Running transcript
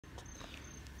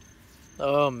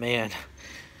Oh man.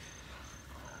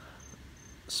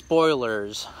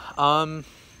 Spoilers. Of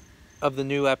the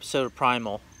new episode of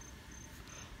Primal.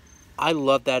 I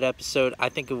love that episode. I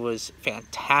think it was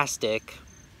fantastic.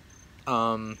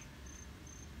 We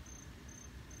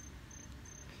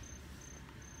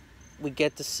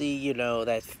get to see,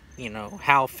 that,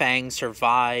 how Fang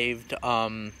survived,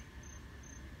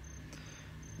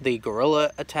 the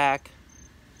gorilla attack.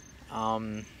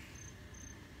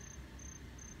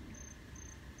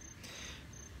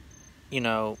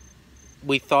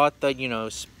 We thought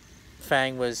that,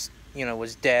 Fang was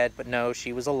dead, but no,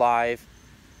 she was alive.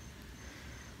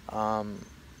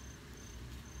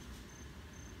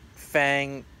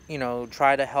 Fang,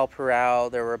 tried to help her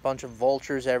out. There were a bunch of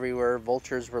vultures everywhere.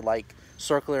 Vultures were,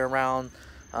 circling around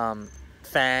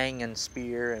Fang and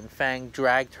Spear, and Fang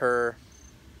dragged her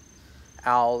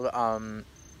out,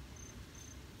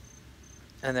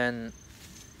 and then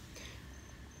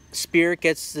Spear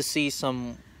gets to see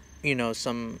some,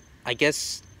 I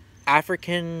guess,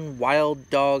 African wild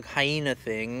dog hyena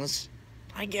things,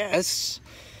 I guess.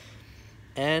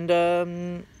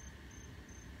 And,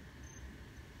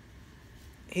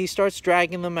 he starts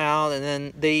dragging them out,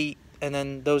 and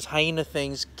then those hyena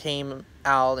things came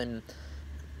out, and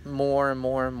more and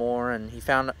more and more, and he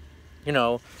found,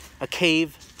 a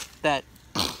cave that,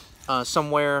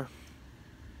 somewhere,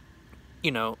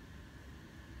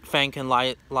 Fang can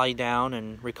lie down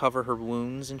and recover her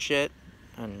wounds and shit.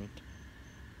 And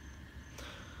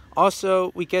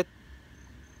also we get,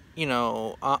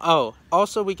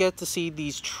 also we get to see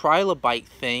these trilobite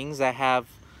things that have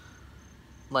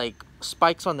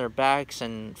spikes on their backs,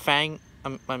 and Fang,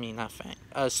 not Fang,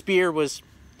 Spear was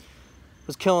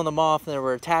killing them off, and they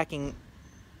were attacking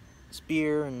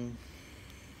Spear and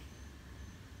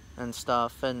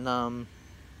stuff, and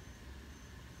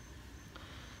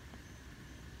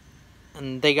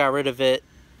they got rid of it.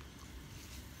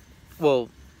 Well,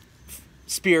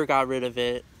 Spear got rid of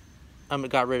it.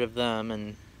 Got rid of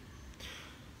them,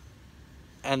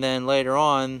 and then later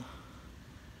on,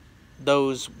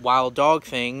 those wild dog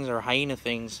things or hyena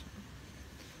things,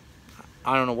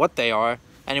 I don't know what they are.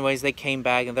 Anyways, they came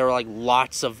back, and there were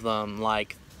lots of them,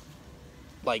 like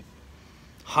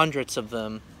hundreds of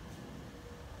them.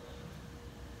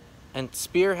 And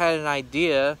Spear had an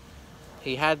idea.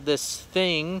 He had this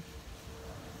thing.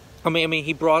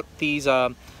 He brought these,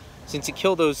 since he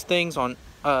killed those things on,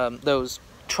 those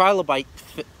trilobite,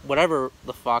 whatever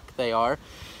the fuck they are.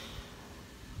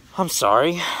 I'm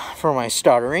sorry for my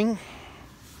stuttering.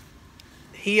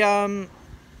 He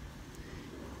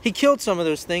killed some of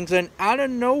those things, and out of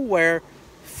nowhere,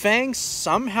 Fang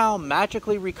somehow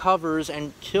magically recovers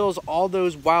and kills all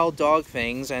those wild dog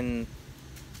things, and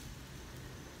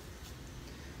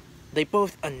they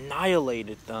both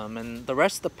annihilated them, and the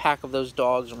rest of the pack of those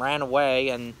dogs ran away,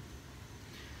 and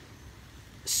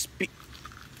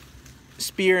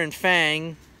Spear and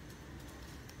Fang,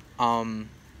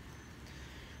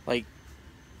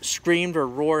 screamed or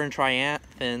roared in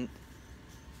triumphant,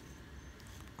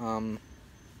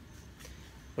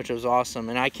 which was awesome,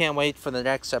 and I can't wait for the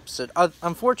next episode.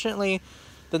 Unfortunately,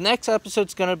 the next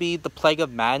episode's gonna be the Plague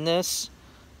of Madness,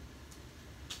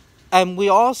 and we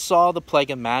all saw the Plague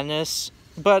of Madness,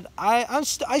 but I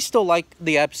still like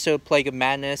the episode Plague of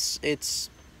Madness.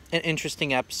 It's an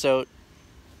interesting episode.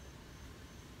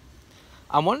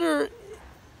 I wonder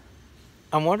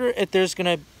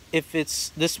if it's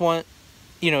this one,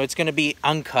 it's gonna be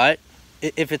uncut.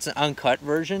 If it's an uncut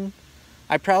version,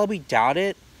 I probably doubt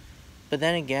it. But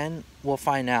then again, we'll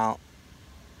find out.